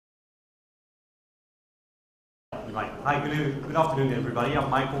Right. Hi, good afternoon, everybody. I'm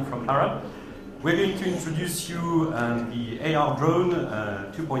Michael from Parrot. We're going to introduce you the AR drone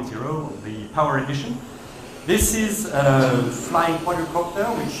 2.0, the Power Edition. This is a flying quadricopter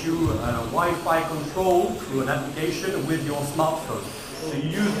which you Wi-Fi control through an application with your smartphone. So you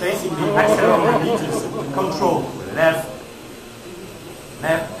use basically accelerometers to control left,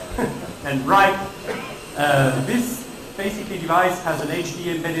 and right. This basically device has an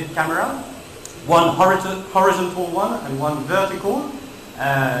HD embedded camera, one horizontal one and one vertical.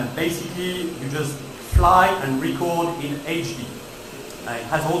 Basically, you just fly and record in HD. It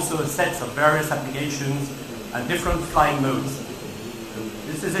has also a set of various applications and different flying modes. So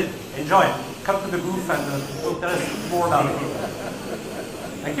this is it. Enjoy. Come to the booth and tell us more about it.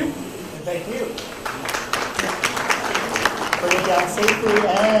 Thank you. Thank you. Bring it down safely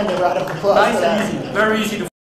and a round of applause. Nice and easy. Very easy to